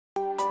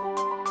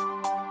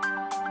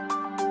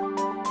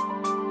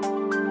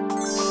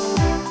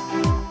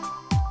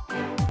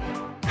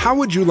How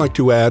would you like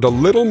to add a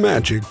little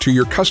magic to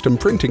your custom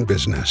printing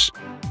business?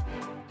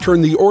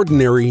 Turn the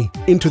ordinary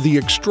into the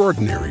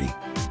extraordinary.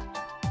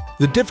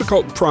 The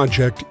difficult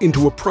project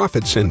into a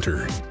profit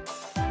center.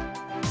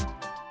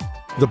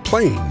 The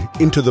plain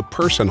into the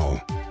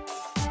personal.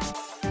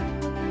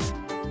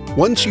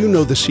 Once you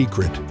know the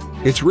secret,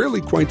 it's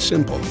really quite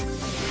simple.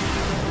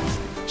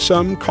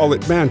 Some call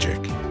it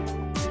magic.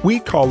 We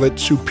call it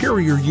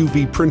superior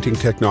UV printing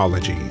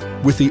technology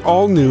with the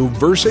all-new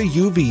Versa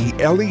UV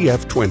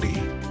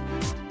LEF20.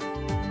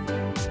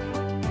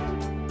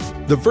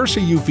 The Versa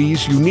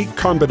UV's unique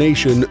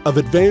combination of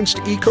advanced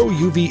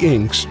eco-UV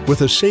inks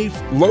with a safe,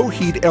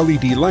 low-heat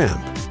LED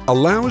lamp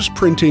allows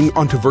printing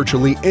onto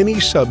virtually any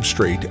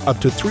substrate up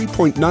to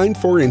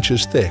 3.94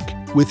 inches thick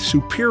with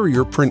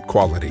superior print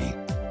quality.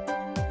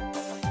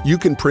 You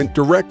can print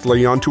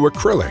directly onto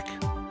acrylic,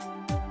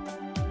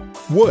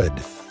 wood,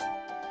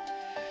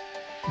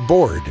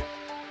 board,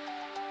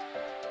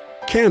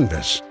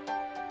 canvas,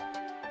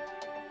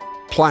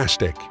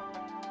 plastic,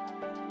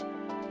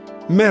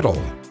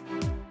 metal,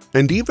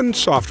 and even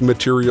soft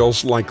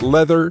materials like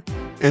leather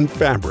and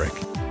fabric.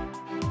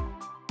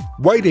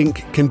 White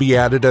ink can be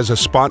added as a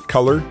spot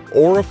color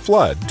or a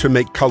flood to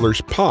make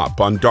colors pop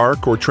on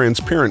dark or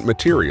transparent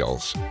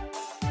materials.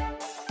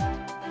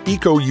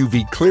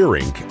 Eco-UV clear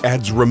ink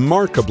adds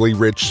remarkably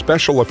rich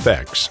special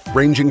effects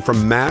ranging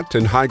from matte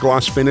and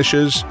high-gloss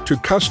finishes to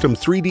custom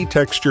 3D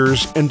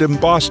textures and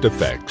embossed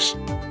effects.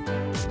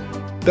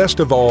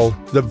 Best of all,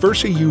 the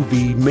Versa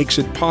UV makes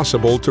it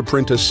possible to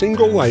print a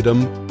single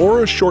item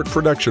or a short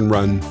production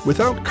run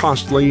without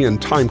costly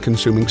and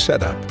time-consuming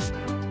setup.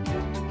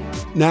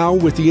 Now,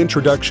 with the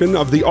introduction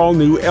of the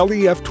all-new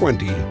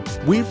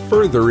LEF20, we've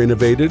further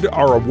innovated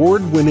our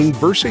award-winning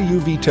Versa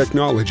UV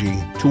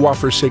technology to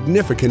offer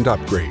significant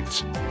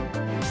upgrades.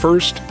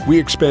 First, we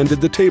expanded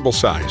the table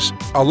size,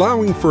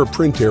 allowing for a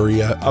print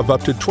area of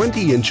up to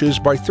 20 inches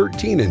by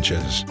 13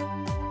 inches.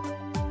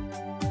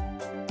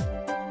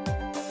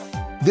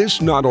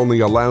 This not only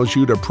allows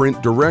you to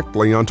print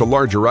directly onto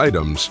larger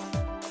items,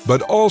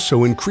 but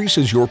also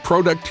increases your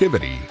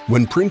productivity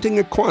when printing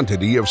a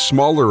quantity of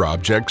smaller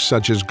objects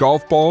such as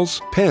golf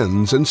balls,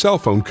 pens, and cell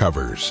phone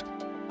covers.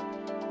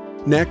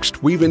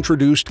 Next, we've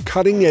introduced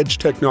cutting-edge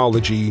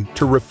technology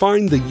to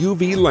refine the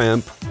UV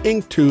lamp,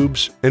 ink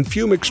tubes, and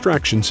fume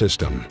extraction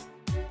system.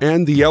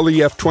 And the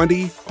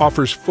LEF20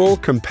 offers full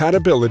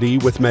compatibility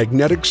with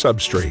magnetic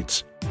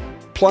substrates.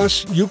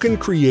 Plus, you can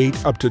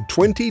create up to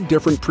 20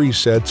 different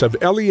presets of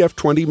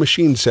LEF20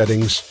 machine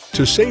settings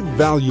to save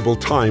valuable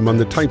time on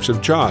the types of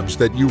jobs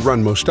that you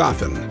run most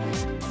often.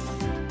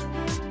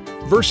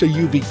 Versa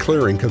UV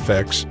clear ink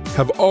effects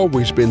have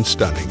always been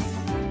stunning.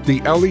 The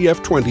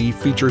LEF20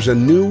 features a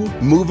new,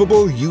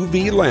 movable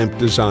UV lamp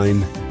design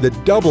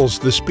that doubles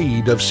the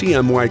speed of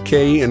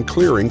CMYK and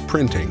clear ink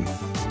printing.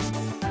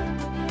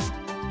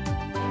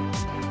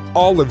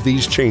 All of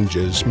these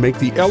changes make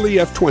the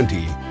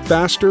LEF20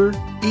 faster,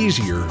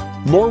 easier,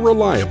 more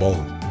reliable,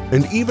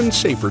 and even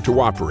safer to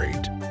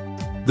operate.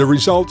 The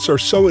results are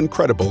so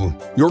incredible,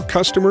 your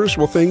customers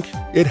will think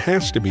it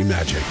has to be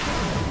magic.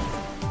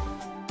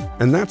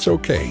 And that's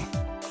okay.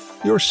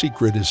 Your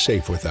secret is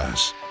safe with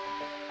us.